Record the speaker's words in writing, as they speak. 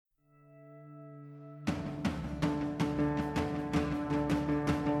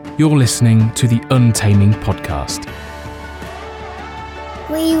You're listening to the Untaming Podcast.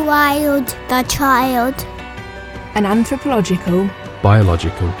 Rewild the Child. An anthropological,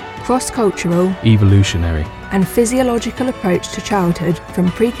 Biological, cross-cultural, evolutionary, and physiological approach to childhood from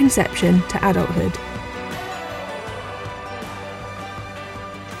preconception to adulthood.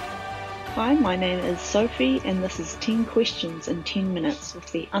 Hi, my name is Sophie, and this is 10 Questions in 10 Minutes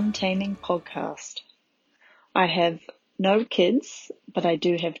with the Untaming Podcast. I have no kids, but I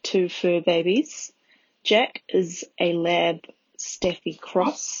do have 2 fur babies. Jack is a lab Staffy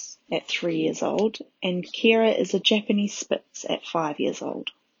Cross at 3 years old, and Kira is a Japanese Spitz at 5 years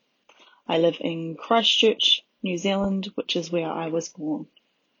old. I live in Christchurch, New Zealand, which is where I was born.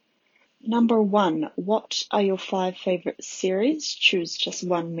 Number 1, what are your 5 favourite series? Choose just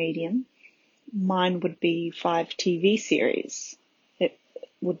one medium. Mine would be 5 TV series. It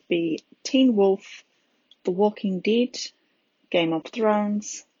would be Teen Wolf, The Walking Dead, Game of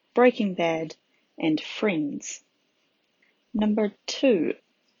Thrones, Breaking Bad, and Friends. Number 2,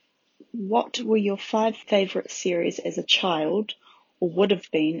 what were your 5 favourite series as a child, or would have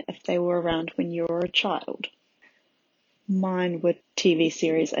been if they were around when you were a child? Mine were TV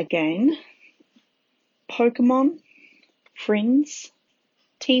series again. Pokemon, Friends,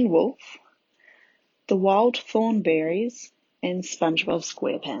 Teen Wolf, The Wild Thornberrys, and SpongeBob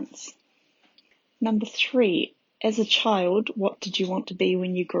SquarePants. Number 3, as a child, what did you want to be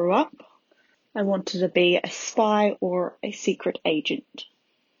when you grew up? I wanted to be a spy or a secret agent.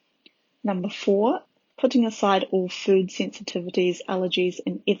 Number 4, putting aside all food sensitivities, allergies,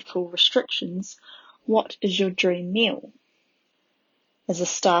 and ethical restrictions, what is your dream meal? As a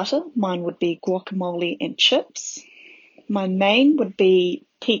starter, mine would be guacamole and chips. My main would be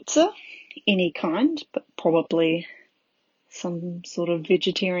pizza, any kind, but probably some sort of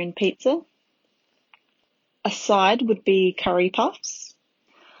vegetarian pizza. A side would be curry puffs.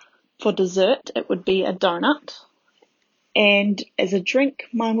 For dessert, it would be a donut. And as a drink,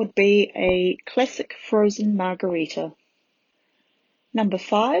 mine would be a classic frozen margarita. Number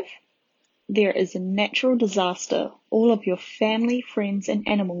 5, there is a natural disaster. All of your family, friends, and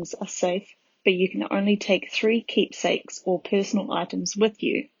animals are safe, but you can only take 3 keepsakes or personal items with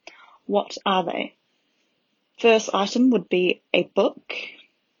you. What are they? First item would be a book.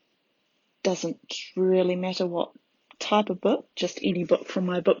 Doesn't really matter what type of book, just any book from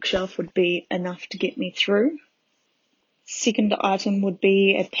my bookshelf would be enough to get me through. Second item would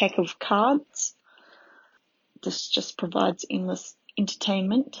be a pack of cards. This just provides endless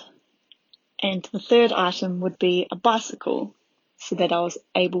entertainment. And the third item would be a bicycle, so that I was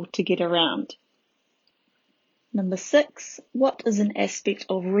able to get around. Number 6, what is an aspect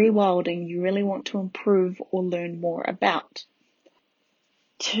of rewilding you really want to improve or learn more about?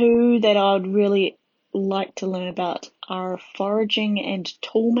 2 that I would really like to learn about are foraging and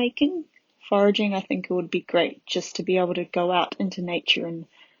tool making. Foraging, I think it would be great just to be able to go out into nature and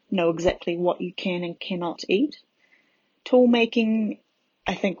know exactly what you can and cannot eat. Tool making,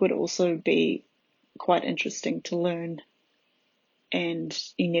 I think, would also be quite interesting to learn, and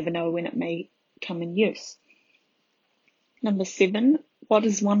you never know when it may come in use. Number 7, what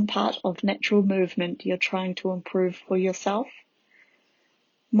is one part of natural movement you're trying to improve for yourself?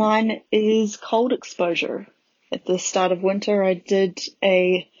 Mine is cold exposure. At the start of winter, I did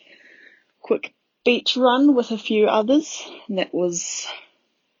a quick beach run with a few others, and that was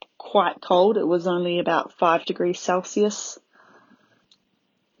quite cold. It was only about 5 degrees Celsius.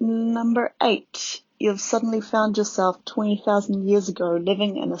 Number 8, you've suddenly found yourself 20,000 years ago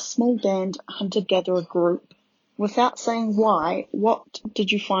living in a small band hunter-gatherer group. Without saying why, what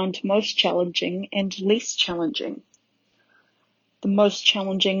did you find most challenging and least challenging? The most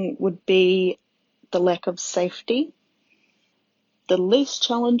challenging would be the lack of safety. The least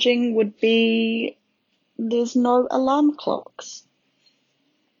challenging would be there's no alarm clocks.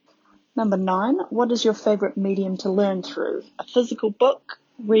 Number 9, what is your favourite medium to learn through? A physical book,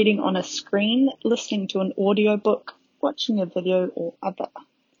 reading on a screen, listening to an audiobook, watching a video, or other?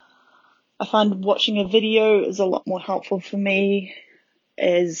 I find watching a video is a lot more helpful for me,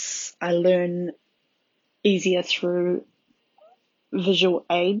 as I learn easier through visual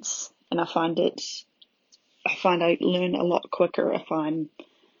aids, and I find I learn a lot quicker if I'm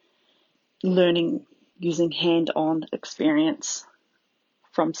learning using hand-on experience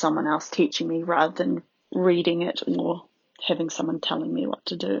from someone else teaching me rather than reading it or having someone telling me what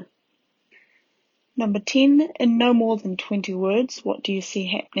to do. Number 10, in no more than 20 words, what do you see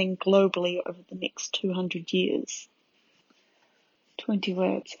happening globally over the next 200 years? 20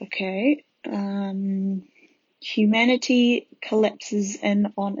 words, okay. Humanity collapses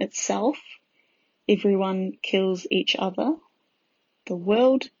in on itself. Everyone kills each other. The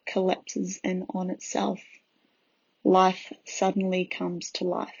world collapses in on itself. Life suddenly comes to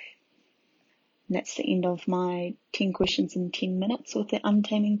life. And that's the end of my 10 questions in 10 minutes with the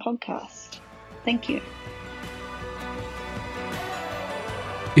Untaming podcast. Thank you.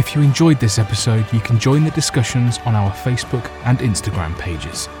 If you enjoyed this episode, you can join the discussions on our Facebook and Instagram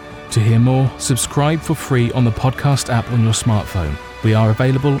pages. To hear more, subscribe for free on the podcast app on your smartphone. We are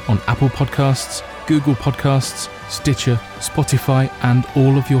available on Apple Podcasts, Google Podcasts, Stitcher, Spotify, and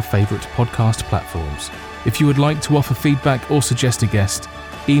all of your favourite podcast platforms. If you would like to offer feedback or suggest a guest,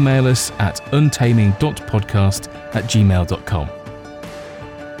 email us at untaming.podcast@gmail.com.